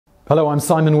Hello, I'm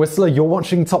Simon Whistler, you're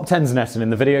watching TopTenzNet, and in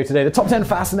the video today, the top 10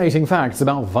 fascinating facts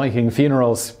about Viking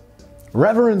funerals.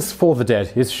 Reverence for the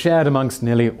dead is shared amongst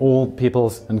nearly all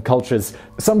peoples and cultures.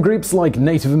 Some groups, like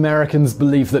Native Americans,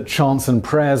 believe that chants and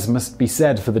prayers must be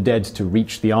said for the dead to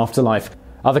reach the afterlife.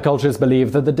 Other cultures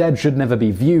believe that the dead should never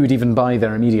be viewed even by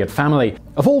their immediate family.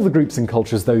 Of all the groups and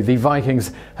cultures, though, the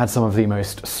Vikings had some of the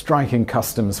most striking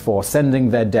customs for sending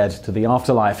their dead to the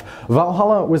afterlife.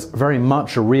 Valhalla was very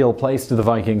much a real place to the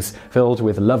Vikings, filled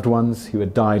with loved ones who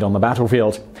had died on the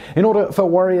battlefield. In order for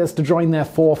warriors to join their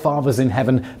forefathers in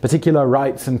heaven, particular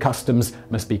rites and customs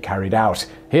must be carried out.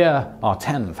 Here are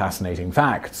 10 fascinating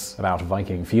facts about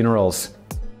Viking funerals.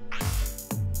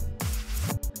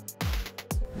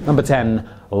 Number 10.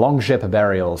 Longship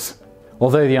Burials.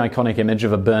 Although the iconic image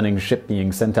of a burning ship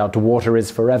being sent out to water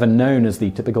is forever known as the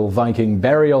typical Viking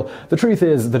burial, the truth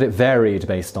is that it varied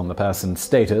based on the person's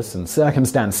status and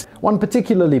circumstance. One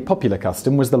particularly popular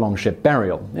custom was the Longship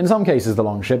Burial. In some cases the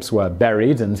longships were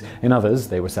buried, and in others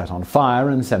they were set on fire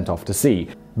and sent off to sea.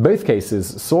 Both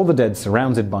cases saw the dead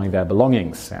surrounded by their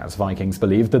belongings, as Vikings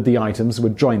believed that the items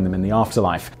would join them in the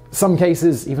afterlife. Some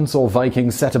cases even saw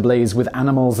Vikings set ablaze with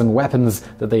animals and weapons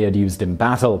that they had used in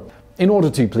battle. In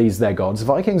order to please their gods,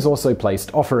 Vikings also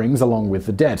placed offerings along with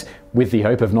the dead, with the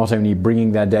hope of not only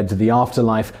bringing their dead to the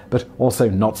afterlife, but also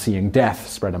not seeing death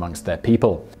spread amongst their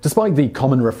people. Despite the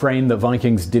common refrain that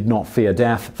Vikings did not fear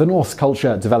death, the Norse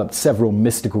culture developed several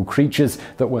mystical creatures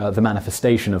that were the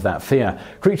manifestation of that fear.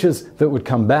 Creatures that would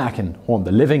come back and haunt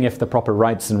the living if the proper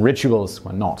rites and rituals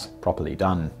were not properly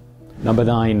done. Number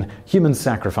 9. Human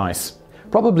sacrifice.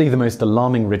 Probably the most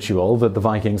alarming ritual that the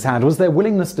Vikings had was their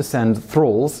willingness to send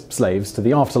thralls, slaves, to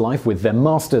the afterlife with their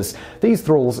masters. These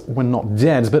thralls were not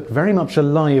dead, but very much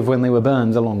alive when they were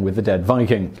burned along with the dead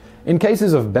Viking. In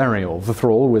cases of burial, the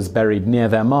thrall was buried near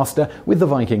their master, with the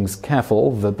Vikings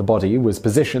careful that the body was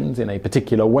positioned in a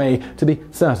particular way to be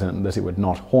certain that it would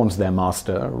not haunt their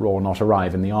master or not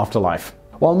arrive in the afterlife.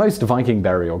 While most Viking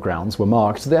burial grounds were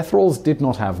marked, their thralls did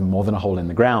not have more than a hole in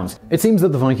the ground. It seems that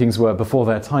the Vikings were before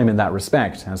their time in that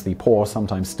respect, as the poor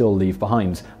sometimes still leave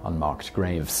behind unmarked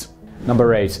graves.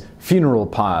 Number 8. Funeral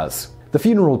pyres. The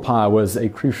funeral pyre was a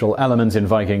crucial element in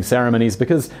Viking ceremonies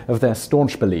because of their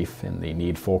staunch belief in the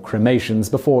need for cremations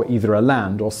before either a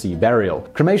land or sea burial.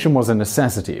 Cremation was a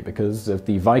necessity because of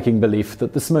the Viking belief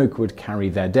that the smoke would carry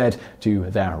their dead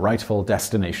to their rightful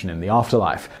destination in the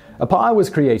afterlife. A pyre was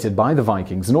created by the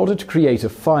Vikings in order to create a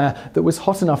fire that was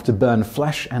hot enough to burn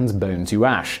flesh and bone to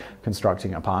ash.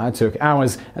 Constructing a pyre took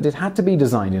hours, and it had to be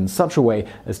designed in such a way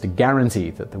as to guarantee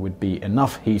that there would be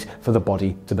enough heat for the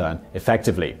body to burn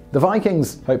effectively. The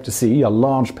Vikings hoped to see a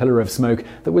large pillar of smoke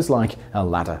that was like a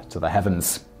ladder to the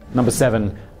heavens. Number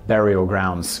 7. Burial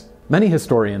grounds. Many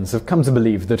historians have come to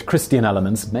believe that Christian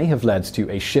elements may have led to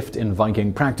a shift in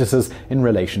Viking practices in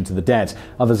relation to the dead.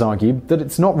 Others argue that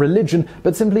it's not religion,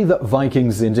 but simply that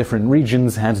Vikings in different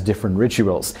regions had different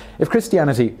rituals. If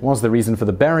Christianity was the reason for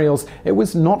the burials, it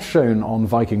was not shown on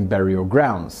Viking burial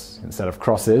grounds. Instead of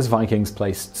crosses, Vikings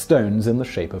placed stones in the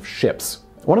shape of ships.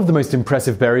 One of the most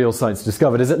impressive burial sites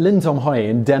discovered is at Lindtomhøj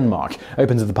in Denmark.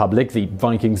 Open to the public, the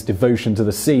Vikings' devotion to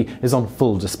the sea is on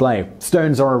full display.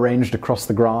 Stones are arranged across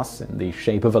the grass in the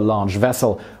shape of a large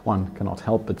vessel. One cannot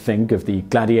help but think of the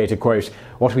gladiator quote,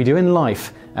 "What we do in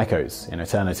life echoes in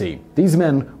eternity." These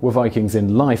men were Vikings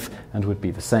in life and would be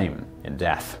the same in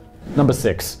death. Number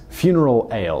 6.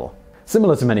 Funeral ale.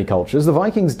 Similar to many cultures, the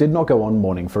Vikings did not go on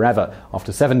mourning forever.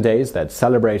 After 7 days, they'd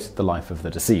celebrate the life of the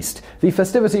deceased. The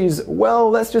festivities, well,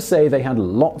 let's just say they had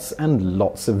lots and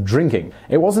lots of drinking.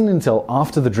 It wasn't until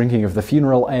after the drinking of the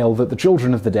funeral ale that the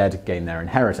children of the dead gained their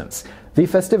inheritance. The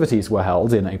festivities were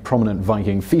held in a prominent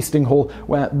Viking feasting hall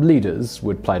where leaders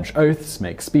would pledge oaths,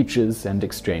 make speeches, and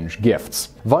exchange gifts.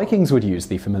 Vikings would use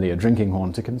the familiar drinking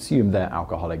horn to consume their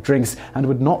alcoholic drinks and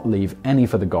would not leave any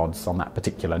for the gods on that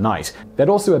particular night. They'd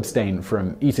also abstain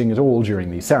from eating at all during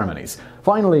these ceremonies.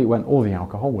 Finally, when all the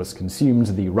alcohol was consumed,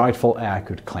 the rightful heir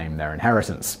could claim their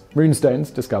inheritance.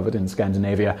 Runestones discovered in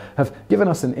Scandinavia have given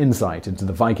us an insight into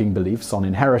the Viking beliefs on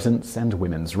inheritance and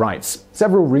women's rights.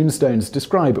 Several runestones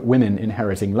describe women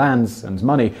inheriting lands and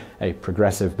money, a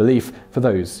progressive belief for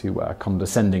those who were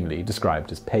condescendingly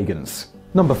described as pagans.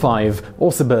 Number 5.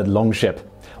 Oseberg Longship.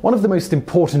 One of the most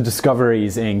important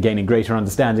discoveries in gaining greater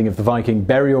understanding of the Viking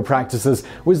burial practices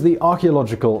was the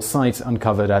archaeological site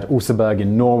uncovered at Oseberg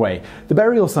in Norway. The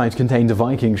burial site contained a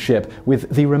Viking ship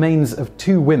with the remains of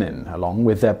 2 women, along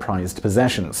with their prized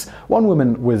possessions. One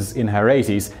woman was in her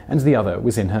 80s and the other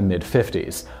was in her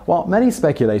mid-50s. While many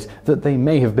speculate that they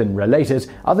may have been related,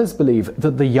 others believe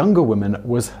that the younger woman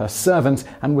was her servant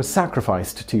and was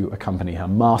sacrificed to accompany her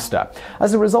master.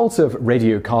 As a result of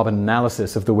radiocarbon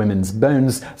analysis of the women's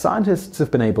bones, scientists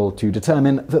have been able to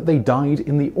determine that they died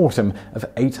in the autumn of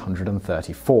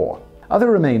 834. Other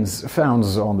remains found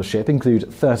on the ship include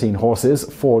 13 horses,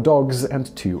 4 dogs,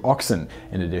 and 2 oxen.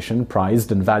 In addition,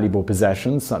 prized and valuable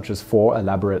possessions such as 4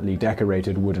 elaborately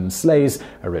decorated wooden sleighs,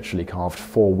 a richly carved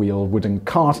 4-wheel wooden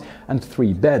cart, and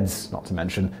 3 beds, not to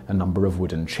mention a number of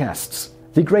wooden chests.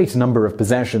 The great number of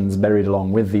possessions buried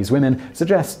along with these women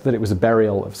suggests that it was a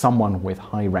burial of someone with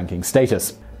high-ranking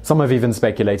status. Some have even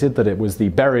speculated that it was the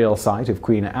burial site of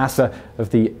Queen Asa of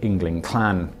the Yngling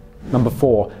clan. Number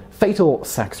 4. Fatal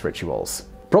sex rituals.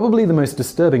 Probably the most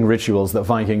disturbing rituals that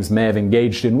Vikings may have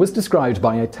engaged in was described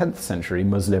by a 10th century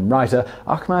Muslim writer,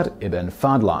 Ahmad ibn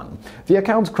Fadlan. The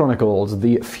account chronicled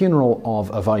the funeral of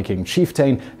a Viking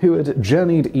chieftain who had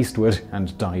journeyed eastward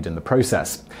and died in the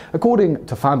process. According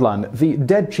to Fadlan, the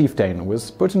dead chieftain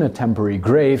was put in a temporary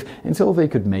grave until they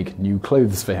could make new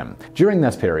clothes for him. During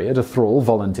that period, a thrall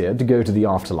volunteered to go to the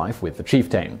afterlife with the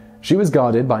chieftain. She was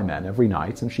guarded by men every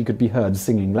night, and she could be heard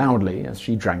singing loudly as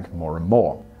she drank more and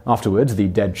more. Afterward, the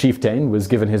dead chieftain was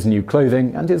given his new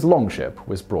clothing and his longship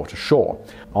was brought ashore.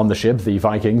 On the ship, the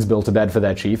Vikings built a bed for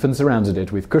their chief and surrounded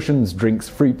it with cushions, drinks,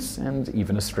 fruits, and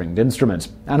even a stringed instrument.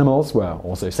 Animals were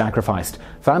also sacrificed.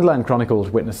 Fadlan chronicled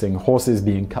witnessing horses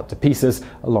being cut to pieces,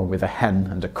 along with a hen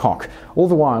and a cock. All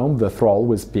the while, the thrall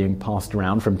was being passed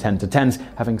around from tent to tent,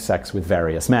 having sex with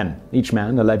various men. Each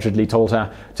man allegedly told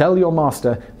her, "Tell your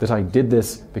master that I did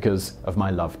this because of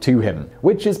my love to him,"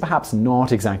 which is perhaps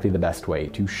not exactly the best way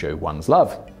to show one's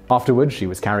love. Afterwards, she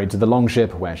was carried to the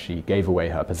Longship, where she gave away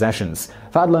her possessions.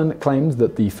 Fadlan claimed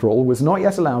that the thrall was not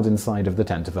yet allowed inside of the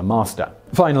tent of her master.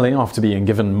 Finally, after being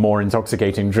given more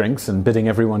intoxicating drinks and bidding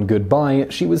everyone goodbye,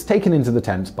 she was taken into the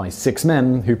tent by 6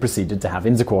 men who proceeded to have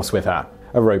intercourse with her.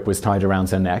 A rope was tied around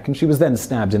her neck and she was then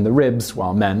stabbed in the ribs,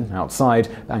 while men, outside,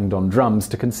 banged on drums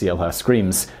to conceal her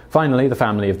screams. Finally, the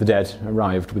family of the dead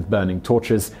arrived with burning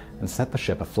torches and set the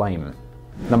ship aflame.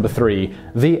 Number 3.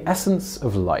 The essence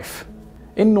of life.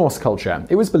 In Norse culture,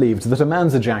 it was believed that a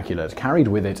man's ejaculate carried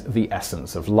with it the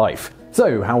essence of life.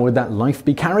 So, how would that life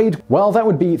be carried? Well, that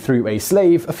would be through a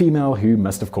slave, a female who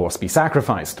must of course be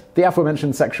sacrificed. The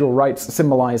aforementioned sexual rites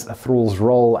symbolize a thrall's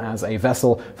role as a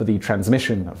vessel for the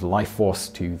transmission of life force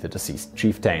to the deceased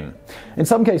chieftain. In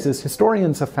some cases,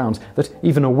 historians have found that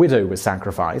even a widow was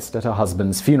sacrificed at her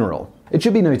husband's funeral. It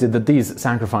should be noted that these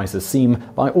sacrifices seem,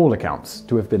 by all accounts,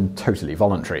 to have been totally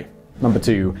voluntary. Number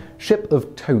 2. Ship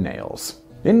of Toenails.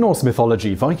 In Norse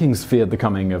mythology, Vikings feared the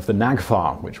coming of the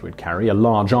Nagfar, which would carry a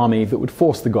large army that would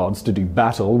force the gods to do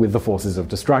battle with the forces of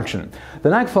destruction. The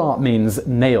Nagfar means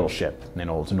nail ship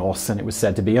in Old Norse, and it was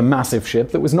said to be a massive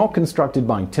ship that was not constructed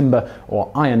by timber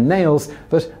or iron nails,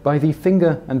 but by the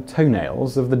finger and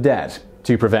toenails of the dead.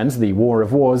 To prevent the War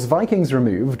of Wars, Vikings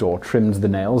removed or trimmed the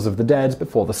nails of the dead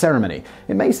before the ceremony.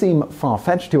 It may seem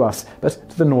far-fetched to us, but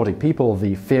to the Nordic people,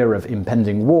 the fear of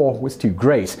impending war was too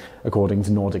great. According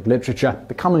to Nordic literature,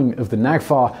 the coming of the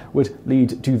Nagfar would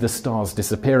lead to the stars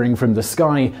disappearing from the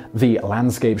sky, the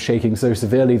landscape shaking so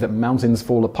severely that mountains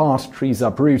fall apart, trees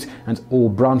uproot, and all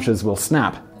branches will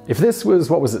snap. If this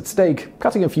was what was at stake,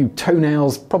 cutting a few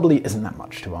toenails probably isn't that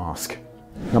much to ask.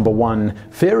 Number 1.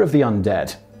 Fear of the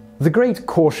undead. The great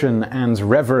caution and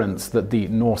reverence that the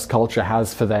Norse culture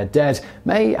has for their dead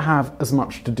may have as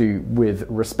much to do with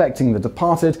respecting the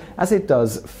departed as it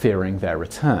does fearing their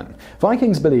return.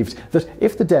 Vikings believed that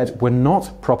if the dead were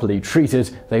not properly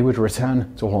treated, they would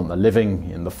return to haunt the living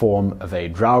in the form of a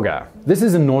drauga. This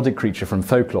is a Nordic creature from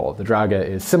folklore. The drauga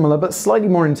is similar but slightly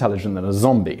more intelligent than a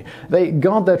zombie. They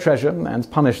guard their treasure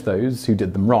and punish those who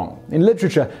did them wrong. In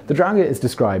literature, the drauga is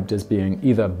described as being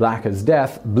either black as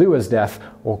death, blue as death,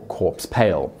 or corpse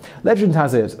pale. Legend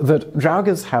has it that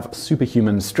draugas have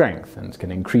superhuman strength and can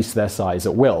increase their size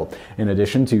at will. In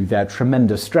addition to their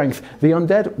tremendous strength, the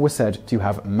undead were said to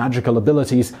have magical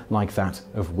abilities like that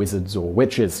of wizards or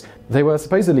witches. They were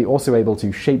supposedly also able to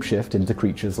shapeshift into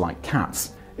creatures like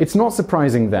cats. It's not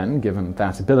surprising then, given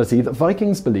that ability, that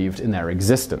Vikings believed in their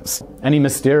existence. Any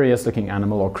mysterious-looking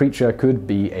animal or creature could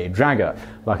be a drauga.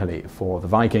 Luckily for the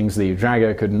Vikings, the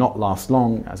drauga could not last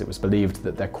long, as it was believed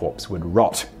that their corpse would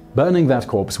rot. Burning that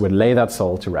corpse would lay that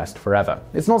soul to rest forever.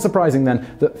 It's not surprising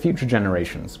then that future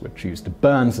generations would choose to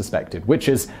burn suspected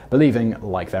witches, believing,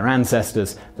 like their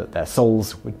ancestors, that their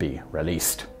souls would be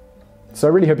released. So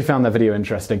I really hope you found that video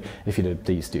interesting. If you did,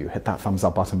 please do hit that thumbs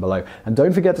up button below. And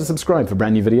don't forget to subscribe for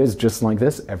brand new videos just like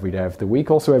this every day of the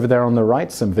week. Also over there on the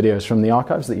right, some videos from the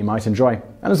archives that you might enjoy.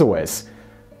 And as always,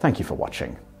 thank you for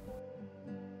watching.